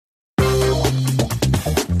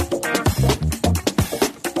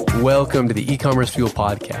Welcome to the E-commerce Fuel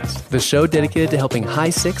Podcast, the show dedicated to helping high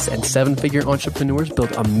 6- and 7-figure entrepreneurs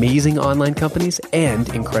build amazing online companies and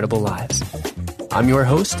incredible lives. I'm your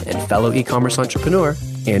host and fellow e-commerce entrepreneur,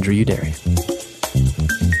 Andrew Udary.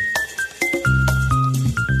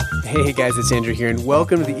 Hey guys, it's Andrew here, and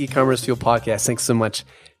welcome to the E-commerce Fuel Podcast. Thanks so much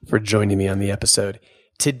for joining me on the episode.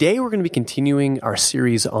 Today, we're going to be continuing our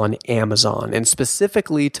series on Amazon, and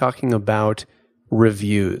specifically talking about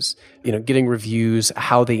reviews, getting reviews,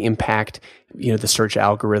 how they impact, the search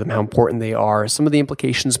algorithm, how important they are, some of the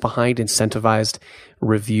implications behind incentivized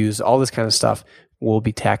reviews, all this kind of stuff we'll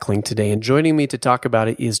be tackling today. And joining me to talk about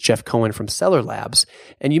it is Jeff Cohen from Seller Labs.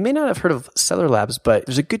 And you may not have heard of Seller Labs, but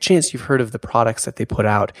there's a good chance you've heard of the products that they put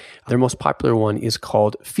out. Their most popular one is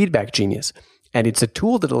called Feedback Genius. And it's a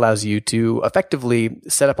tool that allows you to effectively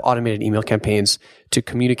set up automated email campaigns to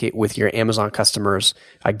communicate with your Amazon customers,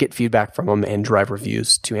 get feedback from them, and drive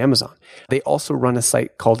reviews to Amazon. They also run a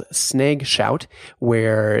site called SnagShout,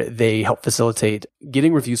 where they help facilitate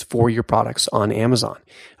getting reviews for your products on Amazon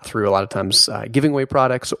through a lot of times giving away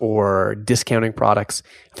products or discounting products,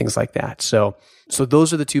 things like that. So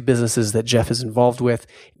those are the two businesses that Jeff is involved with.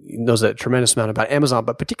 He knows a tremendous amount about Amazon,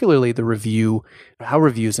 but particularly the review, how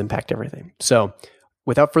reviews impact everything. So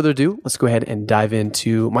without further ado, let's go ahead and dive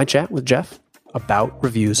into my chat with Jeff about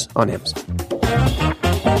reviews on Amazon.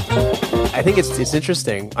 I think it's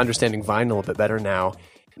interesting understanding Vine a little bit better now.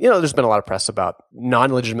 There's been a lot of press about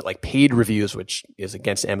non-legitimate, paid reviews, which is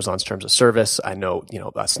against Amazon's terms of service. I know,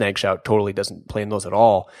 SnagShout totally doesn't play in those at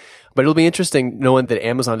all. But it'll be interesting knowing that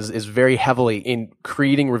Amazon is very heavily in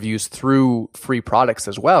creating reviews through free products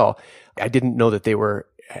as well. I didn't know that they were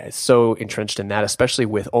so entrenched in that, especially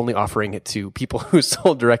with only offering it to people who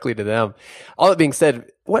sold directly to them. All that being said,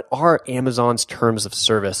 what are Amazon's terms of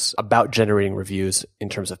service about generating reviews in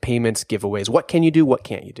terms of payments, giveaways? What can you do? What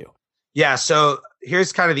can't you do? Yeah, so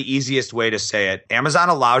here's kind of the easiest way to say it. Amazon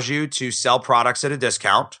allows you to sell products at a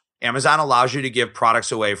discount. Amazon allows you to give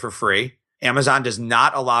products away for free. Amazon does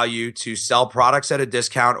not allow you to sell products at a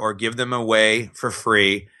discount or give them away for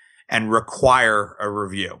free and require a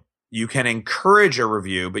review. You can encourage a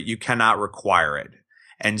review, but you cannot require it.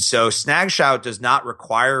 And so SnagShout does not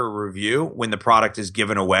require a review when the product is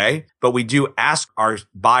given away, but we do ask our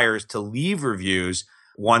buyers to leave reviews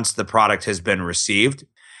once the product has been received.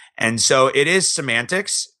 And so it is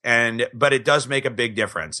semantics, but it does make a big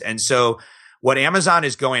difference. And so what Amazon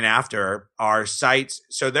is going after are sites.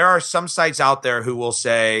 So there are some sites out there who will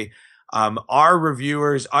say, our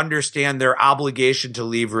reviewers understand their obligation to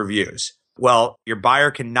leave reviews. Well, your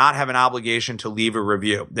buyer cannot have an obligation to leave a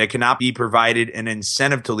review. They cannot be provided an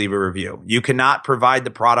incentive to leave a review. You cannot provide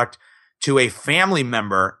the product to a family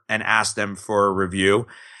member and ask them for a review.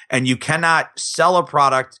 And you cannot sell a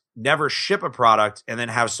product, never ship a product, and then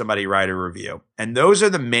have somebody write a review. And those are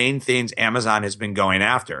the main things Amazon has been going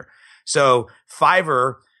after. So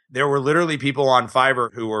Fiverr, there were literally people on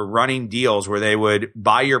Fiverr who were running deals where they would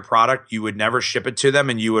buy your product, you would never ship it to them,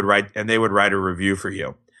 and they would write a review for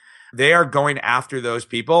you. They are going after those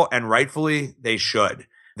people, and rightfully they should.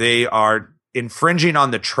 They are infringing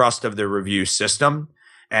on the trust of the review system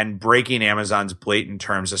and breaking Amazon's blatant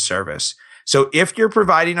terms of service. So if you're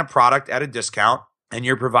providing a product at a discount and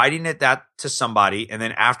you're providing that to somebody, and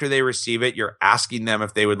then after they receive it, you're asking them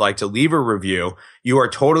if they would like to leave a review, you are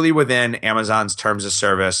totally within Amazon's terms of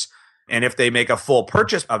service. And if they make a full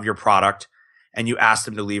purchase of your product and you ask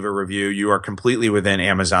them to leave a review, you are completely within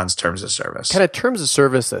Amazon's terms of service. Kind of terms of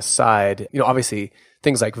service aside, obviously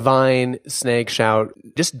things like Vine, SnagShout,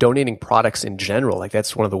 just donating products in general.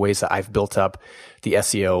 That's one of the ways that I've built up the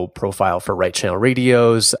SEO profile for Right Channel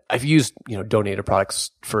Radios. I've used, donated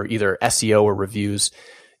products for either SEO or reviews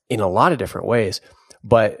in a lot of different ways.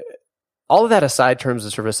 But all of that aside, terms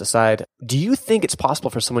of service aside, do you think it's possible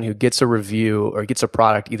for someone who gets a review or gets a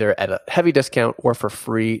product either at a heavy discount or for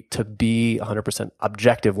free to be 100%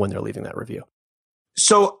 objective when they're leaving that review?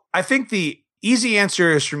 So I think the easy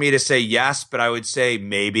answer is for me to say yes, but I would say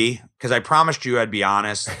maybe, because I promised you I'd be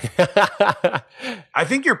honest. I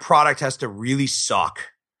think your product has to really suck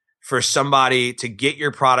for somebody to get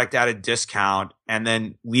your product at a discount and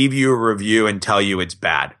then leave you a review and tell you it's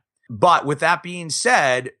bad. But with that being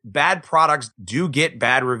said, bad products do get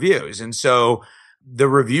bad reviews. And so the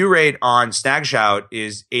review rate on SnagShout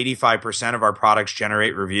is 85% of our products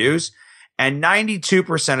generate reviews, and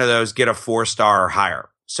 92% of those get a 4-star or higher.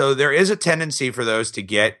 So there is a tendency for those to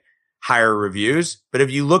get higher reviews. But if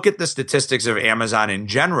you look at the statistics of Amazon in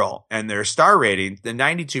general and their star rating, the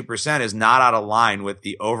 92% is not out of line with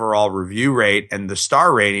the overall review rate and the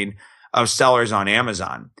star rating of sellers on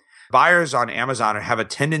Amazon. Buyers on Amazon have a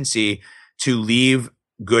tendency to leave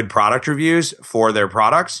good product reviews for their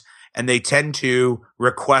products, and they tend to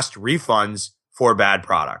request refunds for bad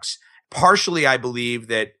products. Partially, I believe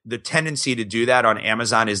that the tendency to do that on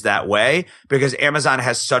Amazon is that way because Amazon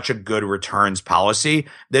has such a good returns policy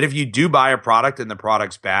that if you do buy a product and the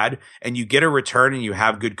product's bad and you get a return and you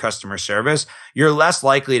have good customer service, you're less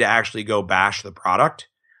likely to actually go bash the product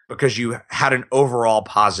because you had an overall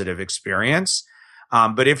positive experience.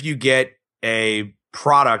 But if you get a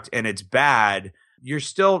product and it's bad, you're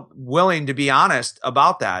still willing to be honest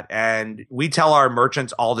about that. And we tell our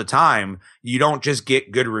merchants all the time, you don't just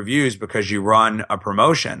get good reviews because you run a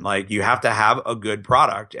promotion. Like you have to have a good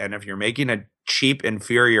product. And if you're making a cheap,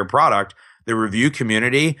 inferior product, the review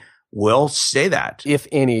community will say that. If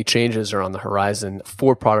any changes are on the horizon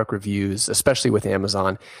for product reviews, especially with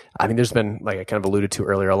Amazon, I mean, there's been, like I kind of alluded to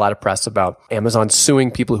earlier, a lot of press about Amazon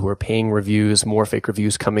suing people who are paying reviews, more fake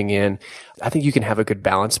reviews coming in. I think you can have a good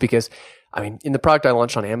balance because I mean, in the product I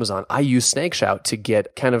launched on Amazon, I use Snagshout to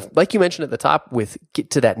get kind of, like you mentioned at the top, get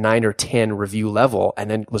to that 9 or 10 review level, and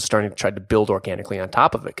then was starting to try to build organically on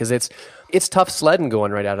top of it because it's tough sledding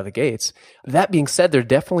going right out of the gates. That being said, there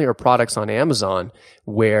definitely are products on Amazon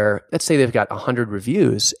where, let's say they've got 100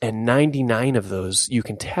 reviews and 99 of those you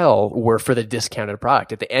can tell were for the discounted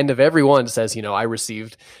product. At the end of every one it says, I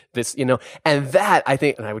received this, and that I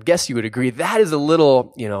think, and I would guess you would agree, that is a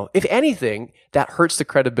little, if anything, that hurts the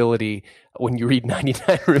credibility when you read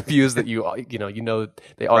 99 reviews that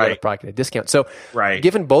they all got a product at a discount. So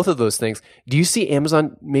given both of those things, do you see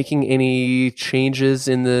Amazon making any changes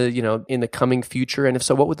in the coming future? And if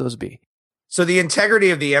so, what would those be? So the integrity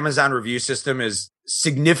of the Amazon review system is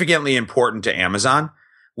significantly important to Amazon.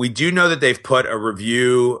 We do know that they've put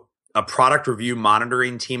a product review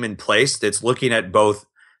monitoring team in place that's looking at both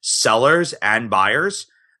sellers and buyers.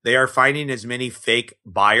 They are finding as many fake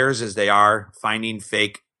buyers as they are finding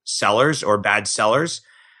fake sellers or bad sellers.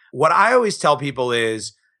 What I always tell people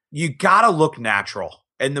is you got to look natural.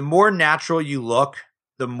 And the more natural you look,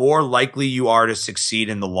 the more likely you are to succeed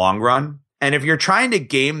in the long run. And if you're trying to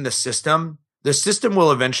game the system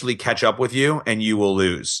will eventually catch up with you and you will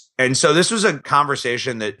lose. And so this was a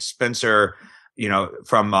conversation that Spencer,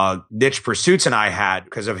 from Niche Pursuits and I had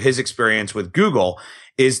because of his experience with Google,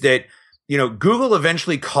 is that Google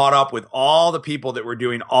eventually caught up with all the people that were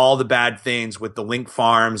doing all the bad things with the link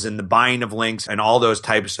farms and the buying of links and all those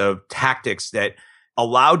types of tactics that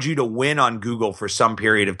allowed you to win on Google for some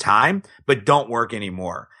period of time, but don't work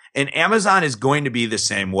anymore. And Amazon is going to be the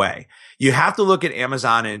same way. You have to look at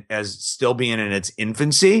Amazon as still being in its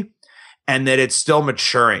infancy and that it's still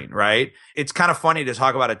maturing, right? It's kind of funny to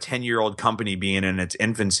talk about a 10-year-old company being in its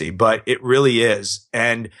infancy, but it really is.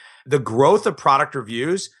 And the growth of product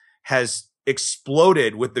reviews has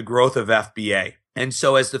exploded with the growth of FBA. And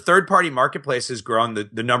so as the third-party marketplace has grown,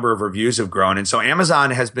 the number of reviews have grown. And so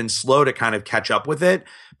Amazon has been slow to kind of catch up with it,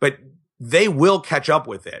 but they will catch up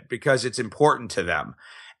with it because it's important to them.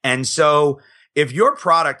 And so if your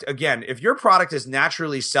product is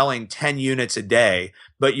naturally selling 10 units a day,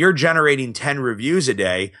 but you're generating 10 reviews a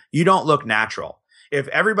day, you don't look natural. If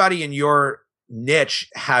everybody in your niche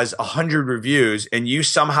has 100 reviews and you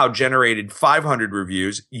somehow generated 500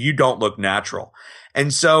 reviews, you don't look natural.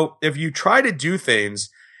 And so if you try to do things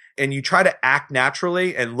and you try to act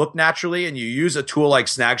naturally and look naturally and you use a tool like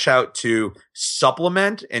Snagshout to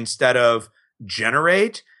supplement instead of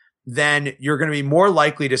generate, then you're going to be more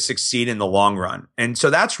likely to succeed in the long run. And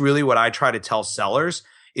so that's really what I try to tell sellers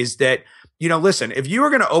is that, listen, if you were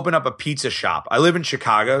going to open up a pizza shop, I live in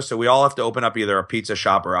Chicago, so we all have to open up either a pizza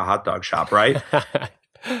shop or a hot dog shop, right?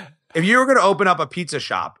 If you were going to open up a pizza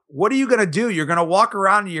shop, what are you going to do? You're going to walk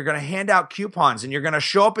around and you're going to hand out coupons and you're going to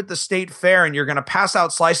show up at the state fair and you're going to pass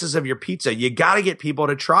out slices of your pizza. You got to get people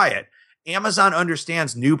to try it. Amazon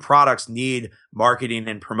understands new products need marketing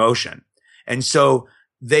and promotion. And so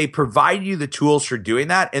they provide you the tools for doing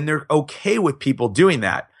that, and they're okay with people doing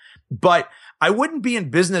that. But I wouldn't be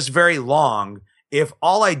in business very long if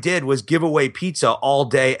all I did was give away pizza all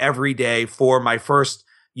day, every day for my first,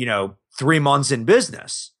 3 months in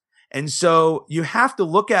business. And so you have to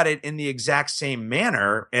look at it in the exact same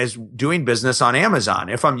manner as doing business on Amazon.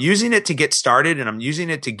 If I'm using it to get started and I'm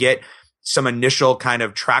using it to get some initial kind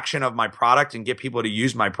of traction of my product and get people to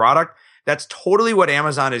use my product, that's totally what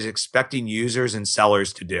Amazon is expecting users and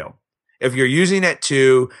sellers to do. If you're using it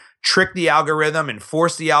to trick the algorithm and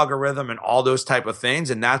force the algorithm and all those type of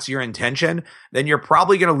things, and that's your intention, then you're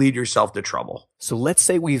probably going to lead yourself to trouble. So let's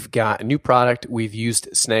say we've got a new product. We've used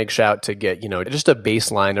SnagShout to get, just a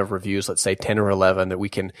baseline of reviews, let's say 10 or 11 that we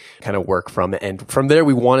can kind of work from. And from there,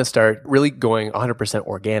 we want to start really going 100%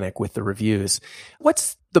 organic with the reviews.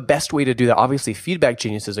 What's the best way to do that? Obviously, Feedback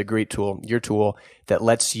Genius is a great tool, your tool that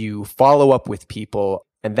lets you follow up with people.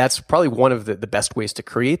 And that's probably one of the best ways to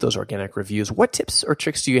create those organic reviews. What tips or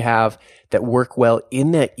tricks do you have that work well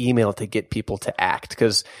in that email to get people to act?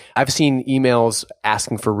 Because I've seen emails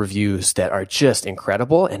asking for reviews that are just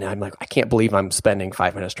incredible. And I'm like, I can't believe I'm spending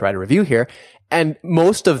 5 minutes to write a review here. And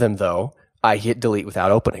most of them, though, I hit delete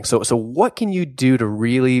without opening. So what can you do to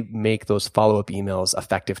really make those follow-up emails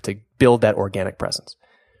effective to build that organic presence?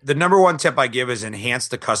 The number one tip I give is enhance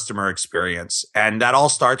the customer experience. And that all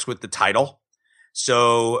starts with the title.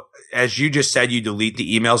 So as you just said, you delete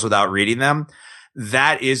the emails without reading them.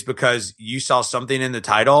 That is because you saw something in the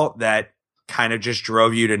title that kind of just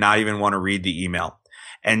drove you to not even want to read the email.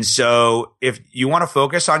 And so if you want to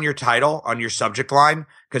focus on your title, on your subject line,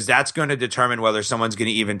 because that's going to determine whether someone's going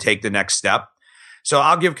to even take the next step. So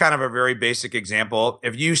I'll give kind of a very basic example.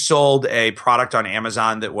 If you sold a product on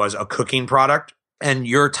Amazon that was a cooking product and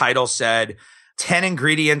your title said 10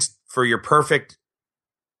 ingredients for your perfect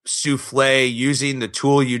souffle using the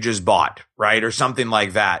tool you just bought, right? Or something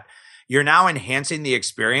like that. You're now enhancing the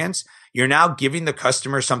experience. You're now giving the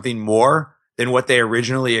customer something more than what they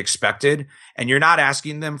originally expected. And you're not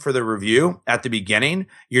asking them for the review at the beginning.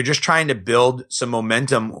 You're just trying to build some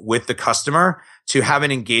momentum with the customer to have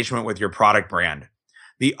an engagement with your product brand.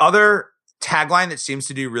 The other tagline that seems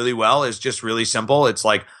to do really well is just really simple. It's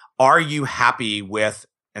like, are you happy with,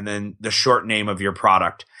 and then the short name of your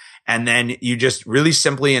product. And then you just really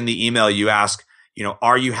simply in the email, you ask,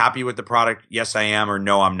 are you happy with the product? Yes, I am, or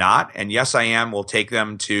no, I'm not. And yes, I am will take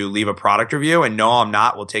them to leave a product review, and no, I'm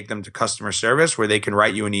not will take them to customer service where they can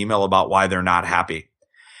write you an email about why they're not happy.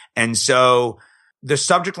 And so the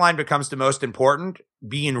subject line becomes the most important,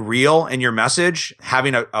 being real in your message,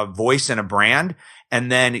 having a voice and a brand,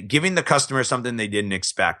 and then giving the customer something they didn't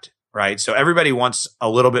expect. Right. So everybody wants a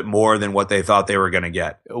little bit more than what they thought they were going to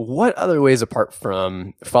get. What other ways apart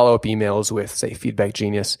from follow-up emails with, say, Feedback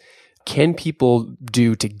Genius, can people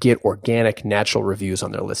do to get organic, natural reviews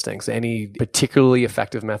on their listings? Any particularly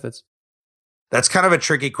effective methods? That's kind of a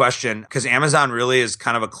tricky question because Amazon really is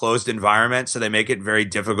kind of a closed environment. So they make it very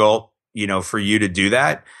difficult, for you to do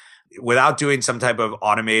that. Without doing some type of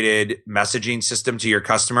automated messaging system to your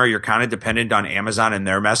customer, you're kind of dependent on Amazon and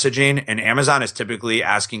their messaging. And Amazon is typically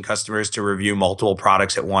asking customers to review multiple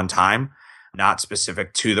products at one time, not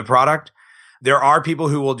specific to the product. There are people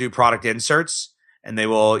who will do product inserts and they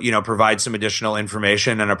will, provide some additional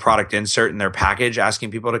information and a product insert in their package,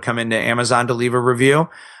 asking people to come into Amazon to leave a review.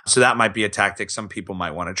 So that might be a tactic some people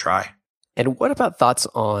might want to try. And what about thoughts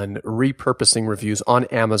on repurposing reviews on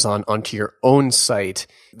Amazon onto your own site?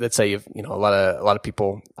 Let's say you've, a lot of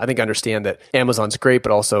people, I think, understand that Amazon's great,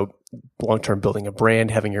 but also long-term building a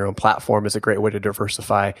brand, having your own platform is a great way to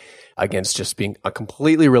diversify against just being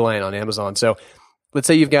completely reliant on Amazon. So let's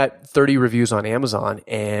say you've got 30 reviews on Amazon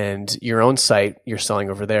and your own site you're selling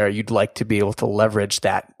over there. You'd like to be able to leverage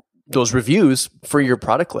those reviews for your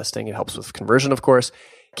product listing. It helps with conversion, of course.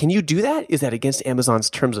 Can you do that? Is that against Amazon's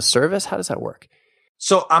terms of service? How does that work?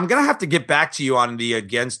 So I'm going to have to get back to you on the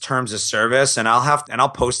against terms of service, and I'll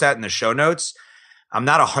post that in the show notes. I'm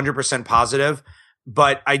not 100% positive,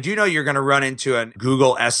 but I do know you're going to run into a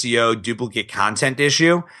Google SEO duplicate content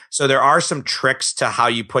issue. So there are some tricks to how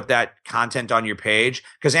you put that content on your page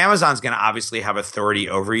because Amazon's going to obviously have authority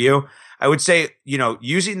over you. I would say,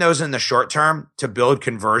 using those in the short term to build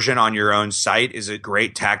conversion on your own site is a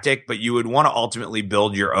great tactic, but you would want to ultimately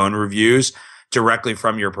build your own reviews directly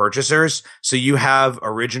from your purchasers. So you have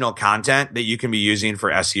original content that you can be using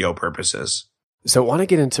for SEO purposes. So I want to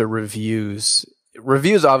get into reviews.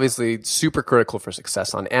 Reviews obviously super critical for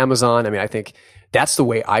success on Amazon. I mean, I think that's the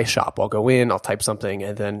way I shop. I'll go in, I'll type something,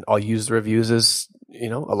 and then I'll use the reviews as, a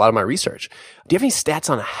lot of my research. Do you have any stats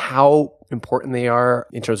on how important they are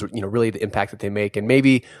in terms of, really the impact that they make and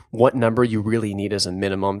maybe what number you really need as a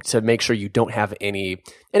minimum to make sure you don't have any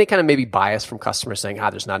kind of maybe bias from customers saying,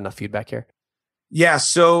 there's not enough feedback here? Yeah.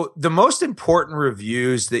 So the most important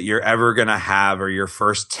reviews that you're ever going to have are your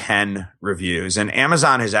first 10 reviews. And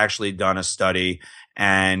Amazon has actually done a study,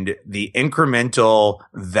 and the incremental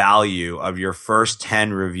value of your first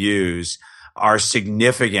 10 reviews are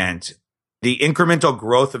significant. The incremental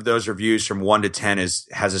growth of those reviews from 1 to 10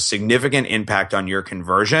 has a significant impact on your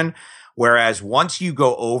conversion. Whereas once you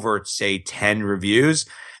go over, say, 10 reviews,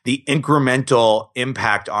 the incremental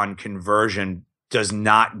impact on conversion does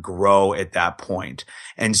not grow at that point.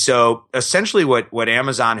 And so essentially what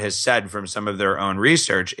Amazon has said from some of their own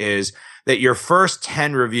research is that your first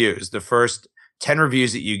 10 reviews, the first 10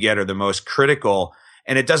 reviews that you get are the most critical.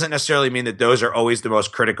 And it doesn't necessarily mean that those are always the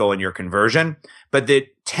most critical in your conversion, but that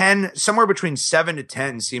 10, somewhere between 7 to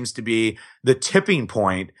 10 seems to be the tipping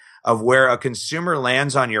point of where a consumer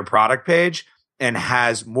lands on your product page and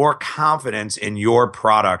has more confidence in your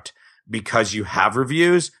product because you have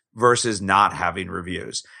reviews versus not having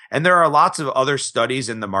reviews. And there are lots of other studies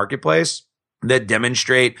in the marketplace that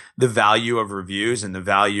demonstrate the value of reviews and the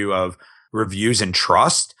value of reviews and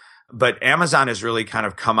trust. But Amazon has really kind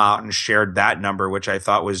of come out and shared that number, which I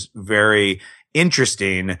thought was very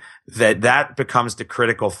interesting, that becomes the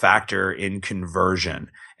critical factor in conversion.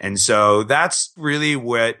 And so that's really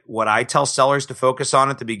what I tell sellers to focus on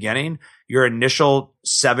at the beginning. Your initial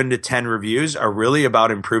 7 to 10 reviews are really about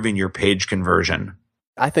improving your page conversion.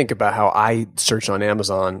 I think about how I search on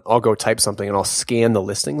Amazon. I'll go type something and I'll scan the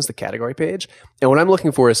listings, the category page. And what I'm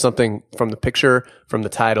looking for is something from the picture, from the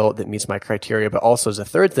title that meets my criteria. But also as a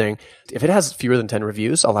third thing, if it has fewer than 10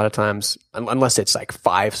 reviews, a lot of times, unless it's like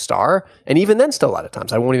 5-star, and even then still a lot of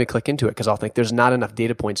times, I won't even click into it because I'll think there's not enough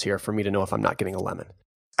data points here for me to know if I'm not getting a lemon.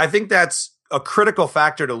 I think that's a critical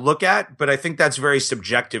factor to look at, but I think that's very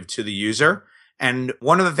subjective to the user. And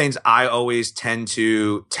one of the things I always tend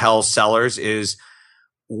to tell sellers is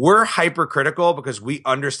we're hypercritical because we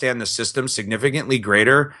understand the system significantly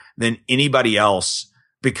greater than anybody else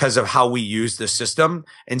because of how we use the system.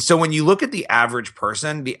 And so when you look at the average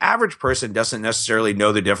person doesn't necessarily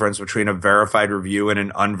know the difference between a verified review and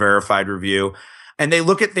an unverified review. And they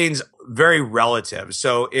look at things very relative.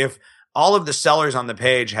 So if all of the sellers on the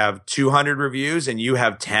page have 200 reviews and you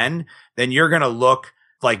have 10, then you're going to look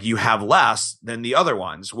like you have less than the other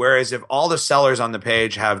ones. Whereas if all the sellers on the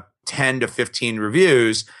page have 10 to 15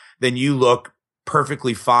 reviews, then you look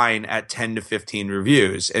perfectly fine at 10 to 15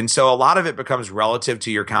 reviews. And so a lot of it becomes relative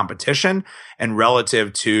to your competition and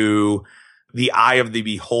relative to the eye of the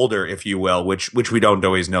beholder, if you will, which we don't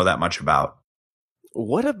always know that much about.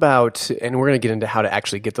 What about, and we're going to get into how to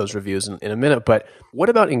actually get those reviews in a minute, but what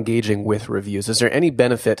about engaging with reviews? Is there any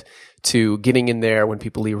benefit to getting in there when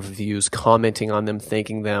people leave reviews, commenting on them,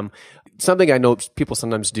 thanking them? Something I know people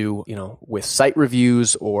sometimes do, with site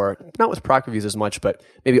reviews or not with product reviews as much, but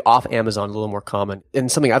maybe off Amazon, a little more common, and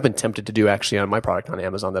something I've been tempted to do actually on my product on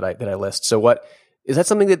Amazon that I list. So is that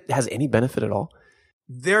something that has any benefit at all?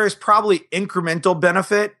 There is probably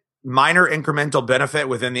minor incremental benefit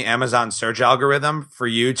within the Amazon search algorithm for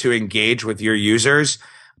you to engage with your users,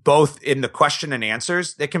 both in the question and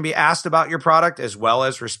answers that can be asked about your product, as well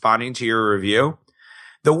as responding to your review.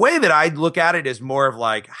 The way that I look at it is more of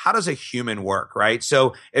like, how does a human work, right?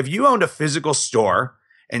 So if you owned a physical store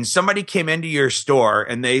and somebody came into your store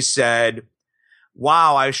and they said,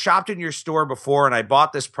 wow, I shopped in your store before and I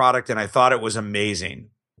bought this product and I thought it was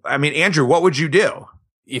amazing. I mean, Andrew, what would you do?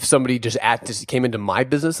 If somebody just came into my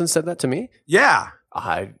business and said that to me? Yeah.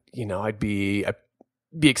 I'd be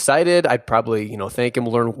excited. I'd probably, thank them,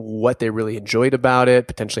 learn what they really enjoyed about it,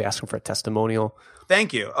 potentially ask them for a testimonial.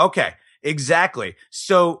 Thank you. Okay. Exactly.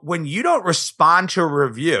 So when you don't respond to a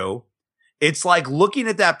review, it's like looking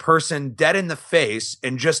at that person dead in the face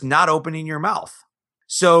and just not opening your mouth.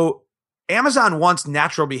 So Amazon wants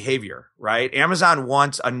natural behavior, right? Amazon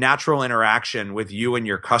wants a natural interaction with you and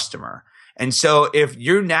your customer. And so if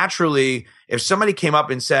somebody came up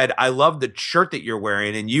and said, I love the shirt that you're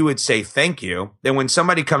wearing, and you would say, thank you. Then when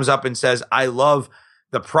somebody comes up and says, I love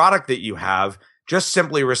the product that you have, just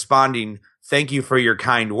simply responding, thank you for your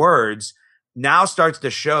kind words, now starts to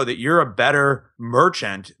show that you're a better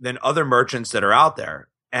merchant than other merchants that are out there.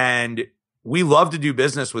 And we love to do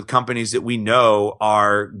business with companies that we know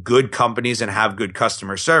are good companies and have good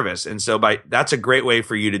customer service. And so that's a great way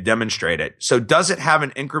for you to demonstrate it. So does it have an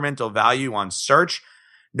incremental value on search?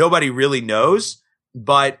 Nobody really knows,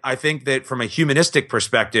 but I think that from a humanistic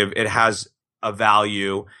perspective, it has a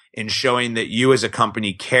value in showing that you as a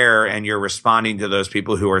company care and you're responding to those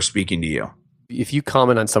people who are speaking to you. If you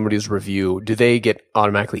comment on somebody's review, do they get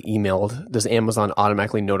automatically emailed? Does Amazon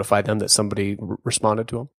automatically notify them that somebody responded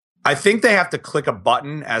to them? I think they have to click a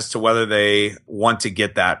button as to whether they want to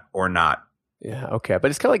get that or not. Yeah, okay.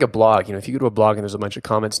 But it's kind of like a blog. If you go to a blog and there's a bunch of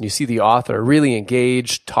comments and you see the author really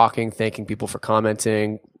engaged, talking, thanking people for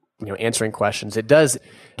commenting, answering questions, it does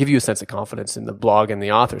give you a sense of confidence in the blog and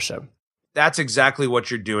the authorship. That's exactly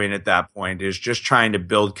what you're doing at that point, is just trying to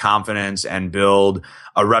build confidence and build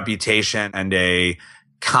a reputation and a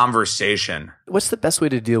conversation. What's the best way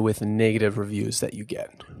to deal with negative reviews that you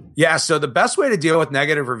get? Yeah, so the best way to deal with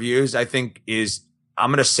negative reviews, I think,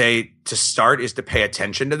 I'm going to say to start is to pay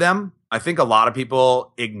attention to them. I think a lot of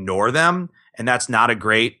people ignore them, and that's not a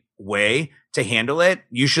great way to handle it.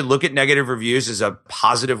 You should look at negative reviews as a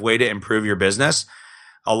positive way to improve your business.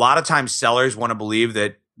 A lot of times sellers want to believe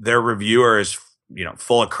that their reviewer is,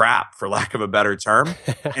 full of crap, for lack of a better term.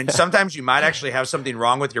 And sometimes you might actually have something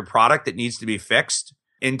wrong with your product that needs to be fixed.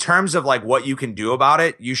 In terms of like what you can do about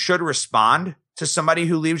it, you should respond to somebody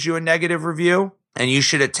who leaves you a negative review, and you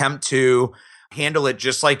should attempt to handle it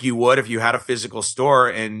just like you would if you had a physical store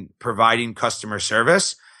and providing customer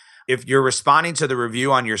service. If you're responding to the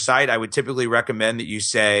review on your site, I would typically recommend that you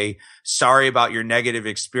say, sorry about your negative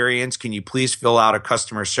experience. Can you please fill out a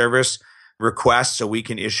customer service request so we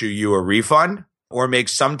can issue you a refund, or make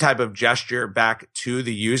some type of gesture back to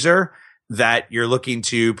the user that you're looking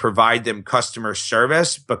to provide them customer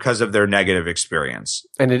service because of their negative experience.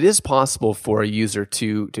 And it is possible for a user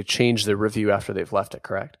to change their review after they've left it,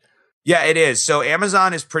 correct? Yeah, it is. So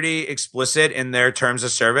Amazon is pretty explicit in their terms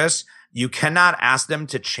of service. You cannot ask them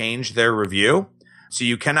to change their review. So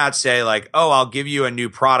you cannot say like, oh, I'll give you a new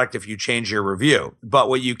product if you change your review. But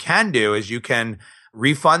what you can do is you can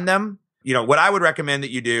refund them. What I would recommend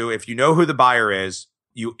that you do, if you know who the buyer is,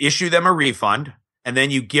 you issue them a refund, and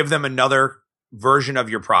then you give them another version of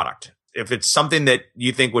your product. If it's something that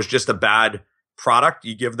you think was just a bad product,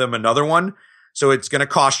 you give them another one. So it's going to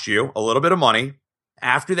cost you a little bit of money.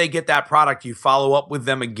 After they get that product, you follow up with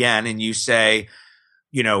them again and you say,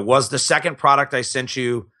 was the second product I sent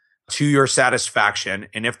you to your satisfaction?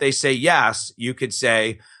 And if they say yes, you could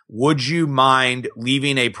say, would you mind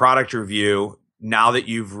leaving a product review now that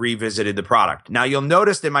you've revisited the product? Now, you'll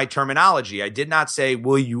notice in my terminology, I did not say,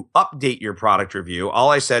 will you update your product review? All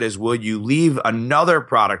I said is, will you leave another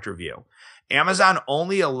product review? Amazon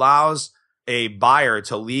only allows a buyer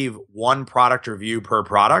to leave one product review per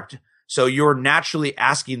product. So you're naturally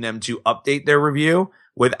asking them to update their review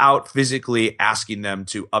without physically asking them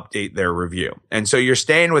to update their review. And so you're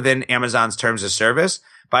staying within Amazon's terms of service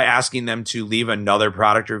by asking them to leave another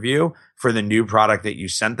product review for the new product that you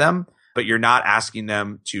sent them. But you're not asking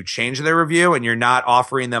them to change their review, and you're not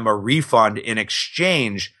offering them a refund in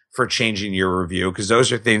exchange for changing your review, because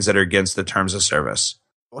those are things that are against the terms of service.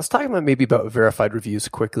 Let's talk about verified reviews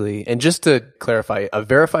quickly. And just to clarify, a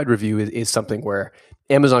verified review is something where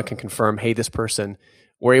Amazon can confirm, hey, this person,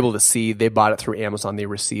 we're able to see they bought it through Amazon, they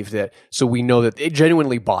received it. So we know that they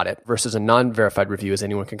genuinely bought it, versus a non-verified review is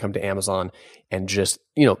anyone can come to Amazon and just,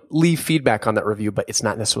 leave feedback on that review, but it's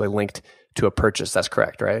not necessarily linked to a purchase. That's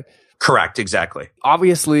correct, right? Correct, exactly.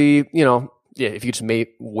 Obviously, if you just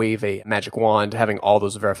wave a magic wand, having all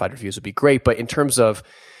those verified reviews would be great. But in terms of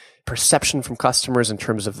perception from customers, in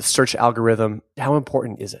terms of the search algorithm, how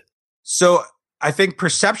important is it? So I think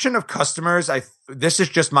perception of customers, this is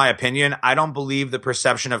just my opinion. I don't believe the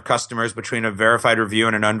perception of customers between a verified review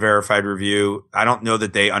and an unverified review. I don't know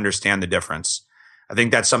that they understand the difference. I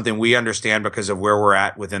think that's something we understand because of where we're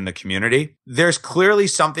at within the community. There's clearly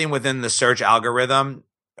something within the search algorithm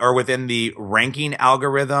or within the ranking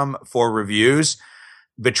algorithm for reviews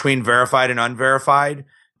between verified and unverified.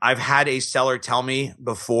 I've had a seller tell me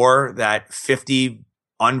before that 50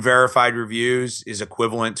 unverified reviews is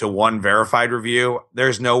equivalent to one verified review.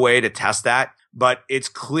 There's no way to test that, but it's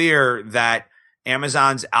clear that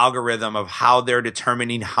Amazon's algorithm of how they're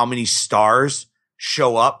determining how many stars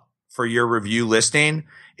show up for your review listing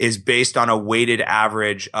is based on a weighted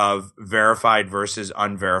average of verified versus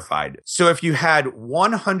unverified. So if you had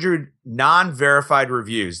 100 non-verified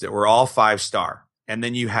reviews that were all 5-star, and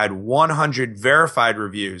then you had 100 verified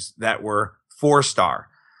reviews that were 4-star,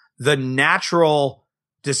 the natural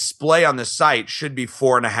display on the site should be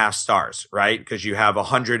 4.5 stars, right? Because you have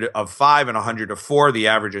 100 of 5 and 100 of 4. The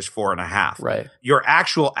average is 4.5. Right. Your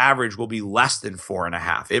actual average will be less than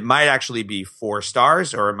 4.5. It might actually be 4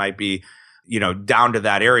 stars, or it might be, down to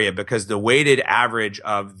that area, because the weighted average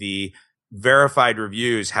of the verified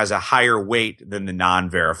reviews has a higher weight than the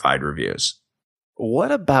non-verified reviews.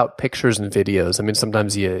 What about pictures and videos? I mean,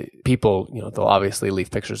 sometimes people, they'll obviously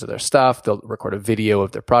leave pictures of their stuff. They'll record a video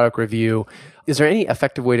of their product review. Is there any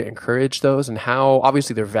effective way to encourage those? And how,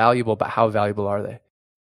 obviously they're valuable, but how valuable are they?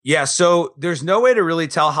 Yeah, so there's no way to really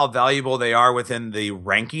tell how valuable they are within the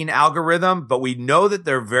ranking algorithm, but we know that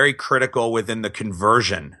they're very critical within the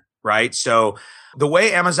conversion, right? So the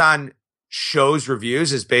way Amazon shows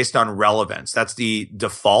reviews is based on relevance. That's the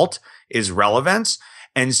default, is relevance.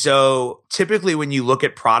 And so typically when you look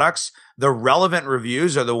at products, the relevant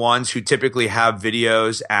reviews are the ones who typically have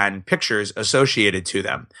videos and pictures associated to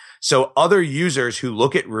them. So other users who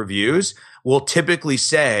look at reviews will typically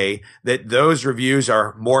say that those reviews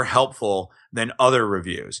are more helpful than other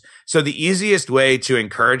reviews. So the easiest way to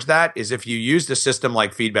encourage that is if you used a system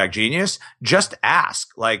like Feedback Genius, just ask,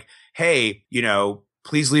 like, hey,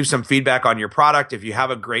 please leave some feedback on your product. If you have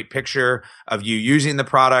a great picture of you using the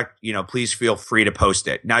product, please feel free to post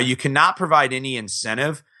it. Now, you cannot provide any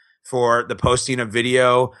incentive for the posting of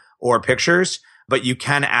video or pictures, but you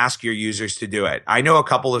can ask your users to do it. I know a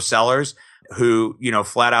couple of sellers who,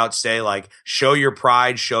 flat out say like, show your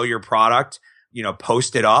pride, show your product,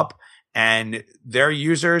 post it up, and their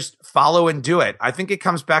users follow and do it. I think it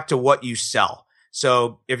comes back to what you sell.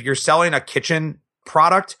 So if you're selling a kitchen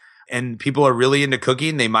product and people are really into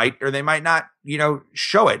cooking, they might or they might not,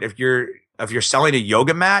 show it. If you're selling a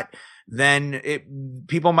yoga mat, then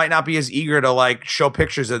people might not be as eager to like show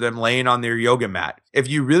pictures of them laying on their yoga mat. If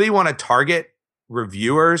you really want to target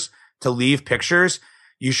reviewers to leave pictures,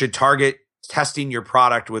 you should target testing your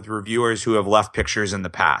product with reviewers who have left pictures in the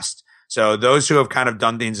past. So those who have kind of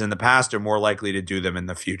done things in the past are more likely to do them in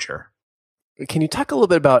the future. Can you talk a little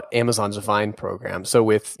bit about Amazon's Vine program? So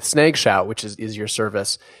with SnagShout, which is your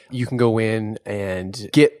service, you can go in and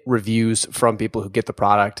get reviews from people who get the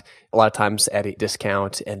product, a lot of times at a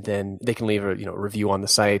discount, and then they can leave a review on the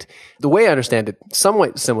site. The way I understand it,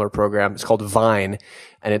 somewhat similar program, it's called Vine,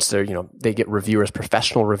 and it's their, they get reviewers,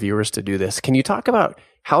 professional reviewers to do this. Can you talk about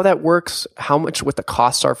how that works, what the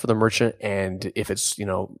costs are for the merchant, and if it's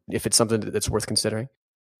something that's worth considering?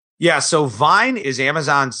 Yeah, so Vine is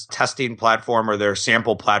Amazon's testing platform or their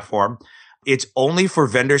sample platform. It's only for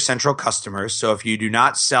Vendor Central customers. So if you do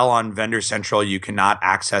not sell on Vendor Central, you cannot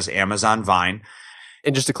access Amazon Vine.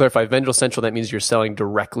 And just to clarify, Vendor Central, that means you're selling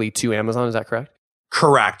directly to Amazon. Is that correct?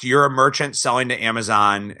 Correct. You're a merchant selling to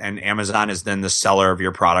Amazon, and Amazon is then the seller of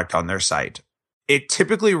your product on their site. It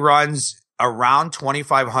typically runs around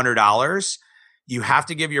 $2,500. You have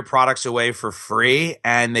to give your products away for free,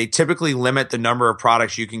 and they typically limit the number of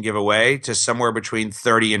products you can give away to somewhere between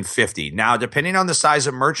 30 and 50. Now, depending on the size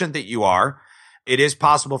of merchant that you are, it is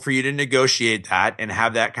possible for you to negotiate that and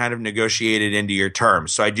have that kind of negotiated into your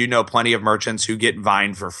terms. So I do know plenty of merchants who get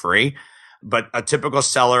Vine for free, but a typical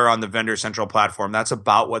seller on the Vendor Central platform, that's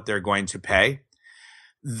about what they're going to pay.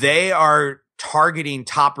 They are targeting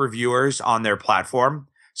top reviewers on their platform.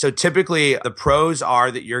 So typically the pros are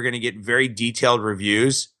that you're going to get very detailed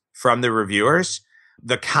reviews from the reviewers.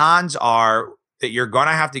 The cons are that you're going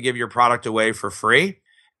to have to give your product away for free.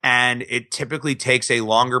 And it typically takes a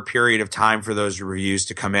longer period of time for those reviews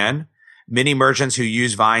to come in. Many merchants who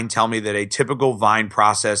use Vine tell me that a typical Vine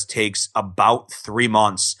process takes about 3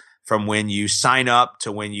 months from when you sign up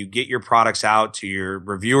to when you get your products out to your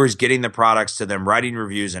reviewers getting the products to them writing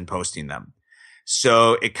reviews and posting them.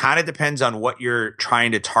 So it kind of depends on what you're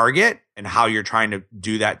trying to target and how you're trying to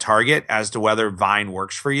do that target as to whether Vine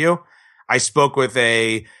works for you. I spoke with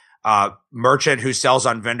a merchant who sells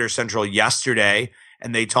on Vendor Central yesterday,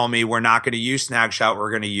 and they told me we're not going to use SnagShout, we're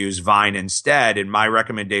going to use Vine instead. And my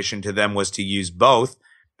recommendation to them was to use both,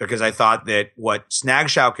 because I thought that what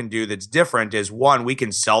SnagShout can do that's different is, one, we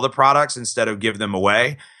can sell the products instead of give them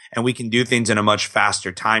away. And we can do things in a much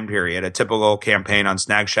faster time period. A typical campaign on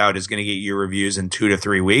SnagShout is going to get you reviews in 2 to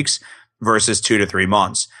 3 weeks versus 2 to 3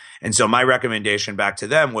 months. And so my recommendation back to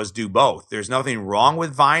them was do both. There's nothing wrong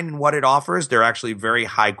with Vine and what it offers. They're actually very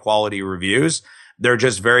high quality reviews. They're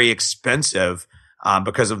just very expensive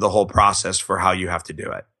because of the whole process for how you have to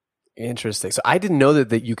do it. Interesting. So I didn't know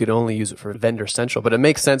that you could only use it for Vendor Central, but it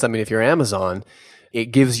makes sense. I mean, if you're Amazon, it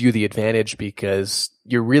gives you the advantage because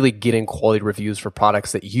you're really getting quality reviews for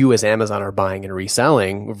products that you as Amazon are buying and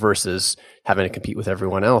reselling versus having to compete with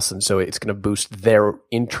everyone else. And so it's going to boost their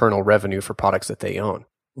internal revenue for products that they own.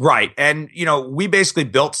 Right. And, we basically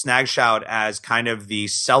built SnagShout as kind of the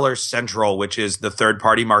Seller Central, which is the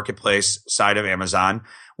third-party marketplace side of Amazon.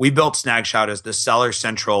 We built SnagShout as the Seller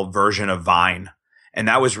Central version of Vine. And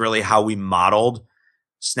that was really how we modeled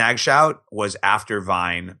SnagShout, was after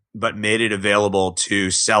Vine, but made it available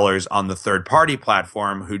to sellers on the third-party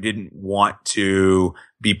platform who didn't want to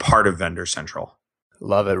be part of Vendor Central.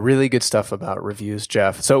 Love it. Really good stuff about reviews,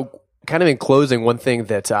 Jeff. So kind of in closing, one thing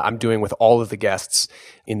that I'm doing with all of the guests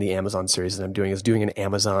in the Amazon series that I'm doing is doing an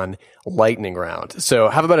Amazon lightning round. So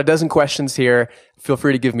I have about a dozen questions here. Feel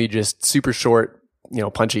free to give me just super short,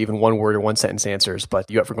 punchy, even one word or one sentence answers.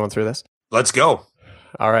 But you up for going through this? Let's go.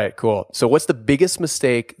 All right, cool. So what's the biggest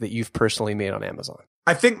mistake that you've personally made on Amazon?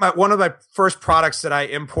 I think one of my first products that I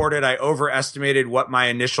imported, I overestimated what my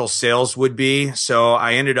initial sales would be. So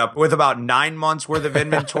I ended up with about 9 months worth of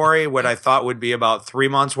inventory, what I thought would be about 3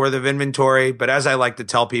 months worth of inventory. But as I like to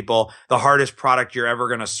tell people, the hardest product you're ever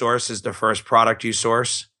going to source is the first product you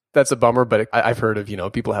source. That's a bummer, but I've heard of,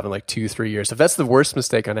 people having like 2-3 years. If that's the worst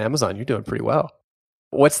mistake on Amazon, you're doing pretty well.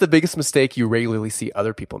 What's the biggest mistake you regularly see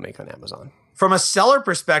other people make on Amazon? From a seller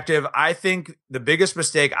perspective, I think the biggest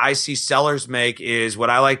mistake I see sellers make is what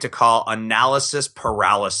I like to call analysis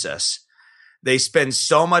paralysis. They spend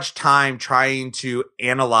so much time trying to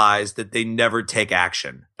analyze that they never take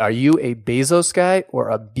action. Are you a Bezos guy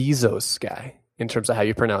or a Bezos guy in terms of how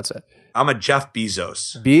you pronounce it? I'm a Jeff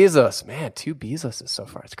Bezos. Bezos. Man, 2 Bezoses so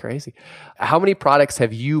far. It's crazy. How many products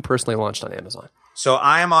have you personally launched on Amazon? So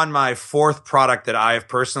I am on my 4th product that I have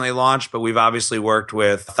personally launched, but we've obviously worked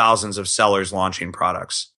with thousands of sellers launching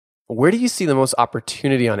products. Where do you see the most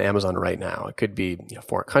opportunity on Amazon right now? It could be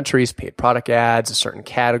foreign countries, paid product ads, a certain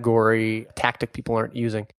category, a tactic people aren't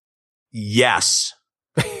using. Yes.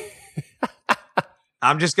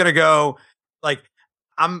 I'm just going to go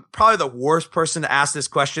I'm probably the worst person to ask this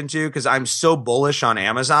question to because I'm so bullish on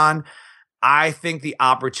Amazon. I think the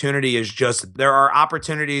opportunity is there are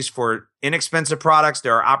opportunities for inexpensive products.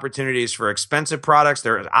 There are opportunities for expensive products.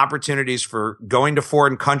 There are opportunities for going to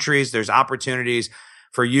foreign countries. There's opportunities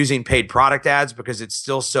for using paid product ads because it's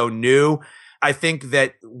still so new. I think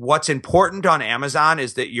that what's important on Amazon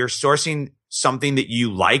is that you're sourcing something that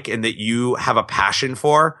you like and that you have a passion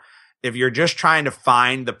for. If you're just trying to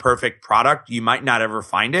find the perfect product, you might not ever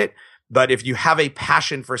find it. But if you have a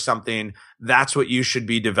passion for something, that's what you should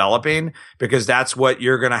be developing because that's what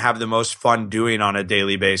you're going to have the most fun doing on a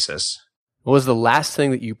daily basis. What was the last thing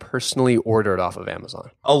that you personally ordered off of Amazon?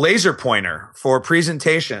 A laser pointer for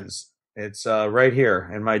presentations. It's right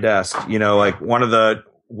here in my desk. Like one of the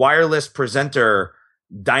wireless presenter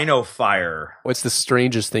Dino Fire. What's the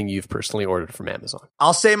strangest thing you've personally ordered from Amazon?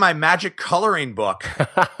 I'll say my magic coloring book,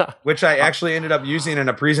 which I actually ended up using in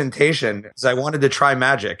a presentation because I wanted to try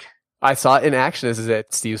magic. I saw it in action. This is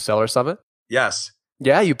at Steve's Seller Summit? Yes.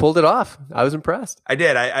 Yeah, you pulled it off. I was impressed. I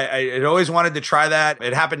did. I had always wanted to try that.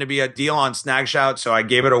 It happened to be a deal on Snagshout, so I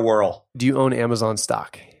gave it a whirl. Do you own Amazon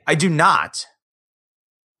stock? I do not.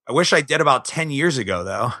 I wish I did about 10 years ago,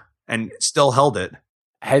 though, and still held it.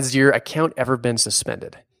 Has your account ever been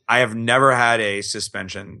suspended? I have never had a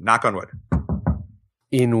suspension. Knock on wood.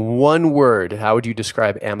 In one word, how would you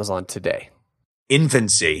describe Amazon today?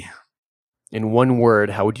 Infancy. In one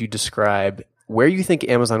word, how would you describe where you think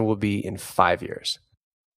Amazon will be in 5 years?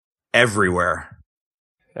 Everywhere.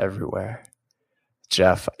 Everywhere.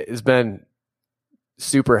 Jeff, it's been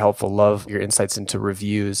super helpful. Love your insights into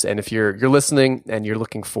reviews. And if you're listening and you're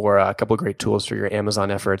looking for a couple of great tools for your Amazon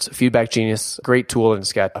efforts, Feedback Genius, great tool, and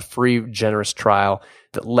it's got a free, generous trial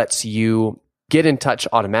that lets you get in touch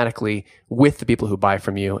automatically with the people who buy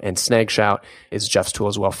from you. And Snagshout is Jeff's tool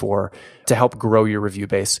as well to help grow your review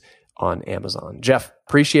base on Amazon. Jeff,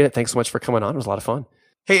 appreciate it. Thanks so much for coming on. It was a lot of fun.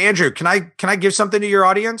 Hey, Andrew, can I give something to your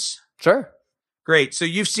audience? Sure. Great. So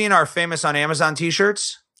you've seen our famous on Amazon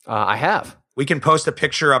t-shirts? I have. We can post a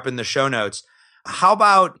picture up in the show notes. How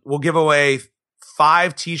about we'll give away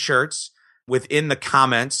 5 t-shirts within the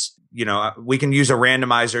comments. We can use a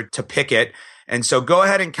randomizer to pick it. And so go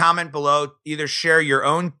ahead and comment below. Either share your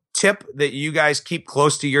own tip that you guys keep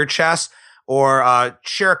close to your chest or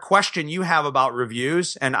share a question you have about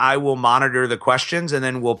reviews, and I will monitor the questions, and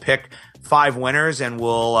then we'll pick 5 winners, and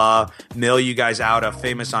we'll mail you guys out a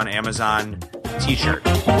famous on Amazon t-shirt.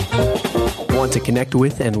 Want to connect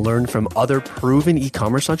with and learn from other proven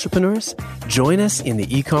e-commerce entrepreneurs? Join us in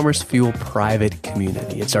the E-commerce Fuel private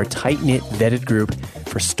community. It's our tight-knit, vetted group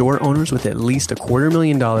for store owners with at least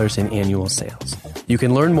 $250,000 in annual sales. You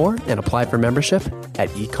can learn more and apply for membership at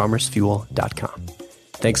ecommercefuel.com.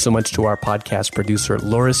 Thanks so much to our podcast producer,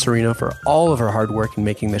 Laura Serino, for all of her hard work in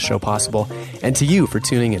making this show possible, and to you for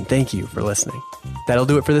tuning in. Thank you for listening. That'll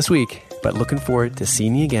do it for this week, but looking forward to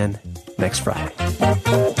seeing you again next Friday.